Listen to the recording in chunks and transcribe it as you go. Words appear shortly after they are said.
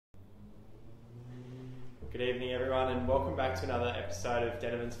Good evening everyone and welcome back to another episode of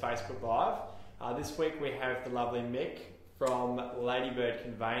Denovan's Facebook Live. This week we have the lovely Mick from Ladybird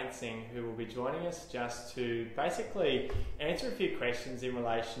Conveyancing who will be joining us just to basically answer a few questions in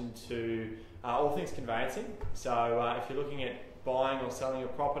relation to all things conveyancing. So if you're looking at buying or selling a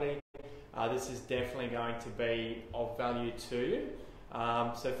property, this is definitely going to be of value to you.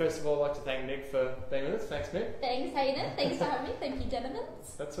 So first of all, I'd like to thank Mick for being with us. Thanks, Mick. Thanks, Haydn. Thanks for having me. Thank you, Donovan.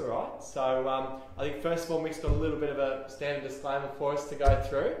 That's all right. So I think first of all, Mick's got a little bit of a standard disclaimer for us to go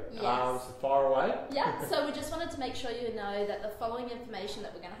through. Yes. So fire away. Yeah, so we just wanted to make sure you know that the following information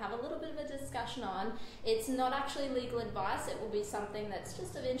that we're going to have a little bit of a discussion on, it's not actually legal advice. It will be something that's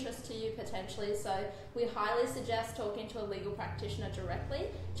just of interest to you potentially. So we highly suggest talking to a legal practitioner directly,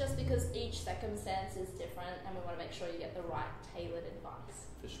 just because each circumstance is different and we want to make sure you get the right tailored advice.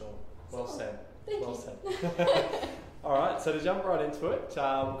 For sure. Well said. Thank well you. said. All right, so to jump right into it, we've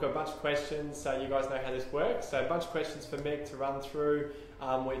got a bunch of questions, so you guys know how this works. So a bunch of questions for Mick to run through,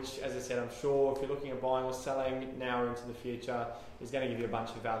 which, as I said, I'm sure if you're looking at buying or selling now or into the future, is going to give you a bunch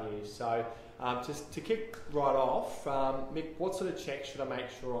of value. So just to kick right off, Mick, what sort of checks should I make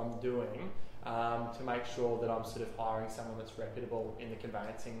sure I'm doing to make sure that I'm sort of hiring someone that's reputable in the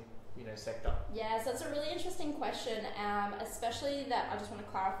conveyancing sector? Yeah, so it's a really interesting question, especially that I just want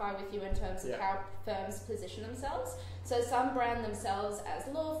to clarify with you in terms of how firms position themselves. So some brand themselves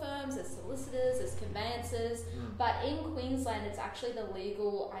as law firms, as solicitors, as conveyancers, but in Queensland it's actually the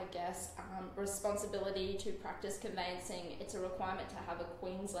legal, responsibility to practice conveyancing. It's a requirement to have a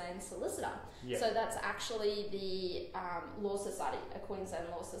Queensland solicitor. So that's actually the law society, a Queensland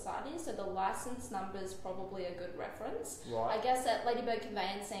law society. So the license number is probably a good reference. Right. I guess at Ladybird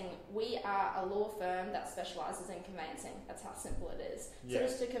Conveyancing, we are a law firm that specialises in conveyancing. That's how simple it is. So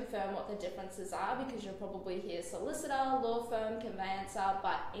just to confirm what the differences are, because you'll probably hear solicitor, law firm, conveyancer,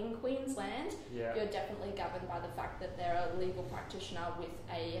 but in Queensland, you're definitely governed by the fact that they're a legal practitioner with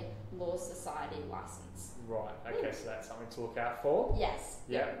a law society licence. Right, okay, so that's something to look out for. Yes.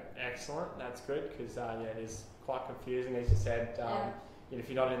 Excellent, that's good, because it is quite confusing, as you said. If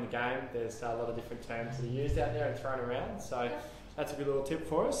you're not in the game, there's a lot of different terms that are used out there and thrown around, so that's a good little tip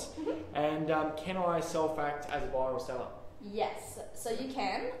for us. And can I self-act as a buyer or seller? Yes, so you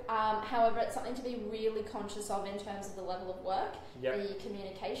can. However, it's something to be really conscious of in terms of the level of work, the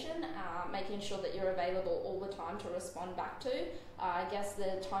communication, making sure that you're available all the time to respond back to. I guess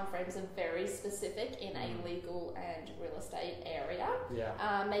the timeframes are very specific in a legal and real estate area.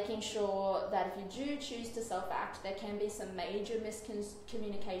 Making sure that if you do choose to self-act, there can be some major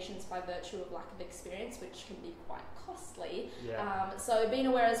miscommunications by virtue of lack of experience, which can be quite costly. So being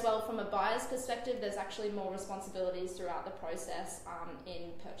aware as well from a buyer's perspective, there's actually more responsibilities throughout the process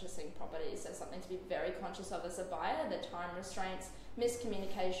in purchasing properties. So something to be very conscious of as a buyer, the time restraints,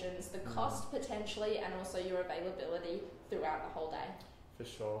 miscommunications, the cost potentially, and also your availability throughout the whole day. For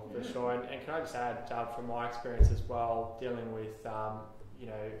sure. And can I just add, from my experience as well, dealing with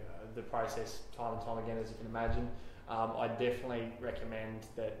the process time and time again, as you can imagine, I definitely recommend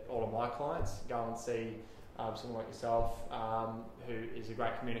that all of my clients go and see someone like yourself, who is a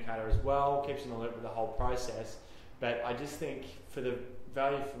great communicator as well, keeps in the loop with the whole process. But I just think for the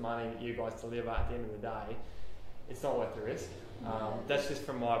value for money that you guys deliver at the end of the day, it's not worth the risk. That's just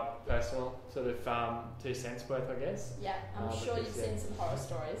from my personal sort of 2 cents worth, I guess. Yeah, I'm sure you've seen some horror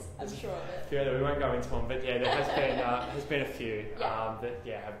stories. I'm sure of it. Yeah, we won't go into them, but there has been a few that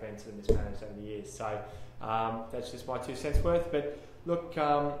have been sort of mismanaged over the years. So that's just my 2 cents worth. But look,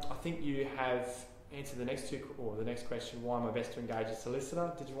 I think you have answer the next question. Why am I best to engage a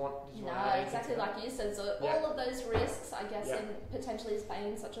solicitor? Did you want exactly like you said. So all of those risks, I guess, in potentially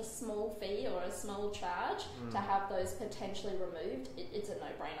paying such a small fee or a small charge to have those potentially removed, it's a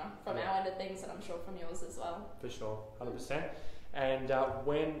no-brainer from our end of things, and I'm sure from yours as well. For sure, 100%. And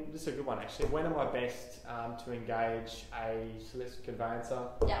this is a good one actually, when am I best to engage a solicitor conveyancer?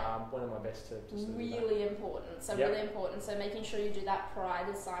 When am I best to really important. So really important. So making sure you do that prior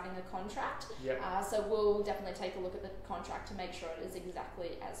to signing a contract. So we'll definitely take a look at the contract to make sure it is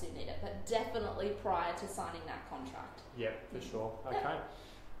exactly as you need it, but definitely prior to signing that contract. For sure. Okay.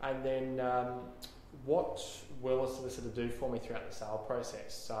 And then what will a solicitor do for me throughout the sale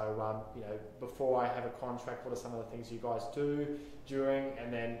process? So, before I have a contract, what are some of the things you guys do during,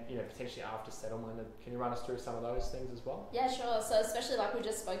 and then, potentially after settlement? Can you run us through some of those things as well? Yeah, sure. So especially like we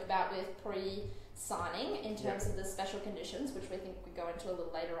just spoke about with signing in terms of the special conditions, which we think we go into a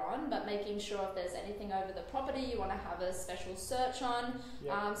little later on, but making sure if there's anything over the property you want to have a special search on.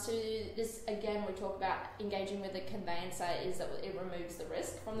 So this, again, we talk about engaging with a conveyancer is that it removes the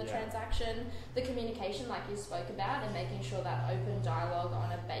risk from the transaction. The communication, like you spoke about, and making sure that open dialogue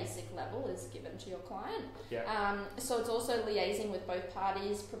on a basic level is given to your client. So it's also liaising with both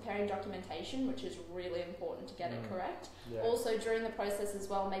parties, preparing documentation, which is really important to get it correct. Also during the process as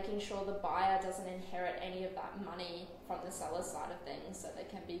well, making sure the buyer doesn't inherit any of that money from the seller's side of things, so they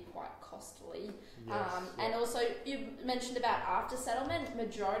can be quite costly. And also you mentioned about after settlement.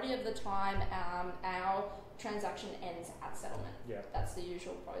 Majority of the time our transaction ends at settlement. That's the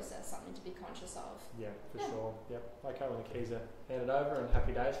usual process, something to be conscious of. Sure. Okay, well, the keys are handed over and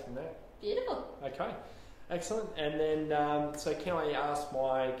happy days from there. Beautiful. Okay. Excellent. And then, so can I ask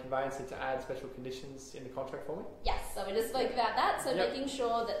my conveyancer to add special conditions in the contract for me? Yes, so we just spoke about that. So making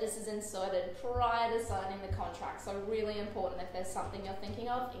sure that this is inserted prior to signing the contract. So really important, if there's something you're thinking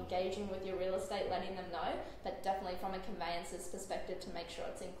of, engaging with your real estate, letting them know, but definitely from a conveyancer's perspective to make sure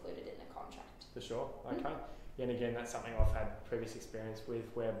it's included in the contract. For sure. Okay. And again, that's something I've had previous experience with,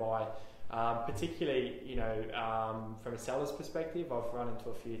 whereby particularly, from a seller's perspective, I've run into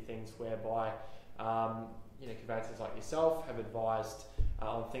a few things whereby conveyancers like yourself have advised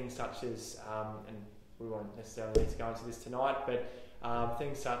on things such as, and we won't necessarily need to go into this tonight, but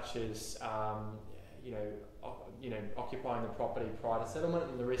things such as, occupying the property prior to settlement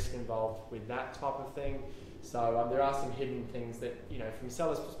and the risk involved with that type of thing. So there are some hidden things that, from a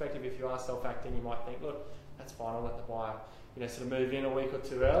seller's perspective, if you are self-acting, you might think, look, that's fine, I'll let the buyer, sort of move in a week or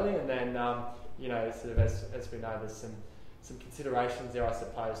two early, and then, sort of as we know, there's some considerations there, I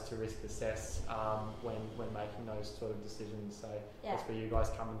suppose, to risk assess when making those sort of decisions. So that's where you guys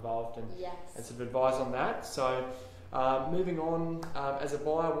come involved and sort of advise on that. So moving on, as a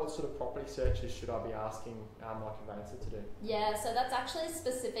buyer, what sort of property searches should I be asking my conveyancer to do? So that's actually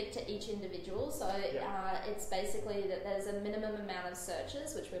specific to each individual. So it's basically that there's a minimum amount of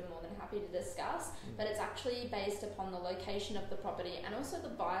searches, which we're more than happy to discuss, but it's actually based upon the location of the property and also the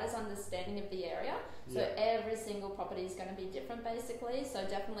buyer's understanding of the area. So every single property is going to be different, basically. So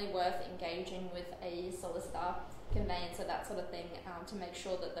definitely worth engaging with a solicitor, conveyancer, that sort of thing, to make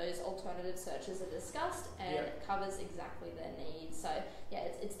sure that those alternative searches are discussed and it covers exactly their needs. So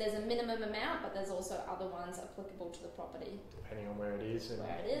there's a minimum amount, but there's also other ones applicable to the property. Depending on where it is and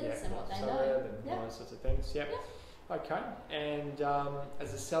what they know. And all those sorts of things. Okay. And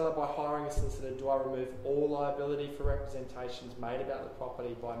as a seller, by hiring a solicitor, do I remove all liability for representations made about the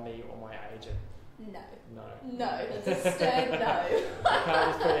property by me or my agent? No, that's a stern no. You can't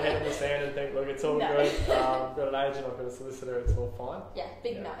just put your head in the sand and think, look, it's all good. I've got an agent, I've got a solicitor, it's all fine.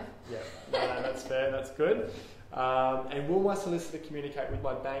 Big no. No, that's fair, that's good. And will my solicitor communicate with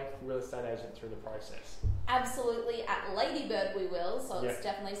my bank, real estate agent through the process? Absolutely. At Ladybird we will, so it's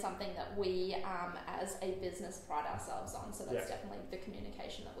definitely something that we as a business pride ourselves on, so that's definitely the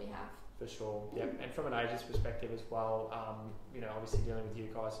communication that we have. For sure, and from an agent's perspective as well, obviously dealing with you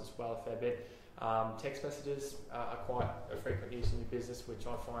guys as well a fair bit, text messages are quite a frequent use in your business, which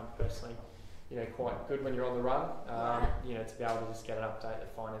I find personally, quite good when you're on the run, to be able to just get an update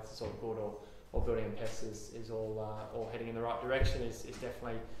that finance is all good or building and pests is all heading in the right direction is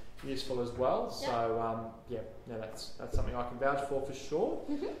definitely useful as well. So that's something I can vouch for sure.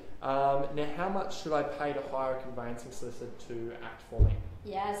 Now, how much should I pay to hire a conveyancing solicitor to act for me?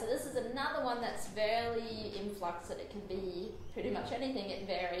 So this is another one that's fairly in flux, that it can be pretty much anything, it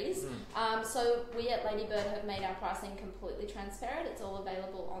varies. So we at Ladybird have made our pricing completely transparent. It's all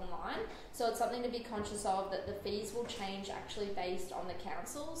available online. So it's something to be conscious of, that the fees will change actually based on the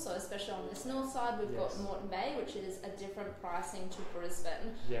council. So especially on this north side, we've got Moreton Bay, which is a different pricing to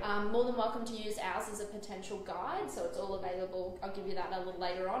Brisbane. More than welcome to use ours as a potential guide. So it's all available. I'll give you that a little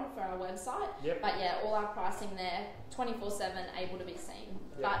later on for our website. But all our pricing there, 24/7, able to be seen.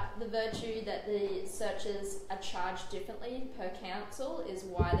 But the virtue that the searches are charged differently per council is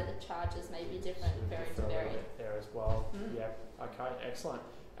why that the charges may be different, vary to vary. There as well. Okay, excellent.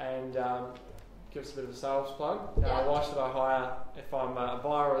 And give us a bit of a sales plug. Why should I hire, if I'm a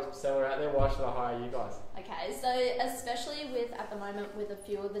buyer or a seller out there, why should I hire you guys? Okay, so especially at the moment with a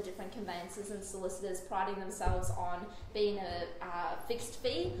few of the different conveyancers and solicitors priding themselves on being a fixed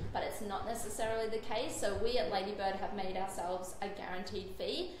fee, but it's not necessarily the case. So we at Ladybird have made ourselves a guaranteed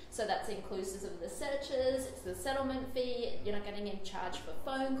fee. So that's inclusive of the searches, it's the settlement fee, you're not getting in charge for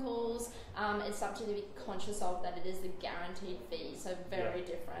phone calls. It's something to be conscious of, that it is the guaranteed fee, so very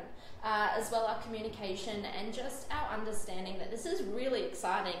different. As well, our communication and just our understanding that this is really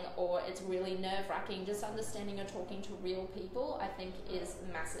exciting or it's really nerve-wracking, just just understanding and talking to real people, I think, is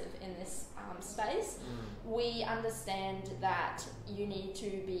massive in this space. We understand that you need to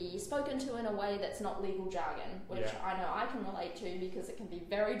be spoken to in a way that's not legal jargon, which I know I can relate to because it can be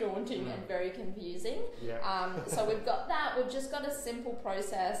very daunting and very confusing. So we've got that. We've just got a simple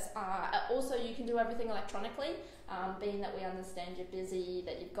process. Also, you can do everything electronically, being that we understand you're busy,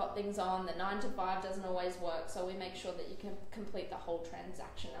 that you've got things on, the 9 to 5 doesn't always work, so we make sure that you can complete the whole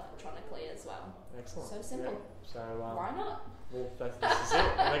transaction electronically as well. Excellent. So simple. So why not? Well, this is it.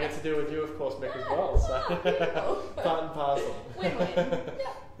 And I get to deal with you, of course, Mick, as well. So part and parcel. Win-win.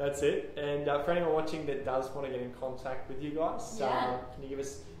 That's it. And for anyone watching that does want to get in contact with you guys, can you give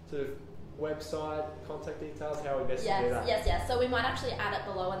us sort of website, contact details, how we best to do that? Yes. So we might actually add it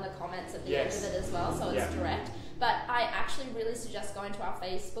below in the comments at the end of it as well, so it's direct. But I actually really suggest going to our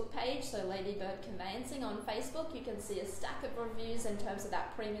Facebook page, so Ladybird Conveyancing on Facebook. You can see a stack of reviews in terms of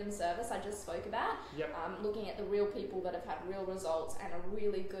that premium service I just spoke about, looking at the real people that have had real results and a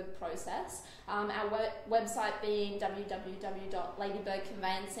really good process. Our website being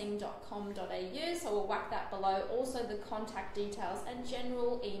www.ladybirdconveyancing.com.au, so we'll whack that below. Also the contact details and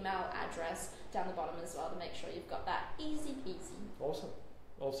general email address down the bottom as well to make sure you've got that easy peasy. Awesome.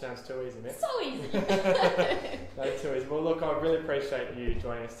 All sounds too easy, Mick. So easy. No, too easy. Well, look, I really appreciate you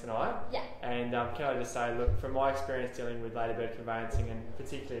joining us tonight. And can I just say, look, from my experience dealing with Ladybird Conveyancing, and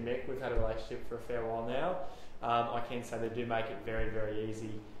particularly Mick, we've had a relationship for a fair while now. I can say they do make it very, very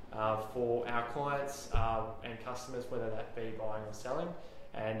easy for our clients and customers, whether that be buying or selling.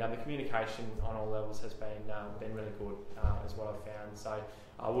 And the communication on all levels has been really good, is what I've found. So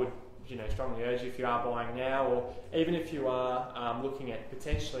I would strongly urge you, if you are buying now, or even if you are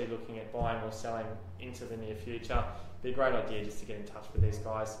potentially looking at buying or selling into the near future, it'd be a great idea just to get in touch with these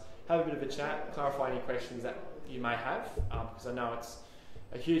guys, have a bit of a chat, clarify any questions that you may have, because I know it's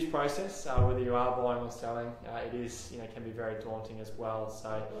a huge process, whether you are buying or selling. It is, can be very daunting as well.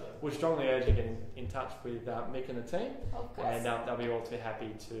 So we'd strongly urge you to get in touch with Mick and the team, and they'll be all too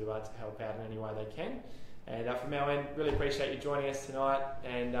happy to help out in any way they can. And from our end, really appreciate you joining us tonight,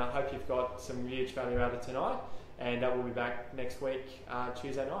 and hope you've got some huge value out of tonight. And we'll be back next week,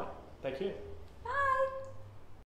 Tuesday night. Thank you.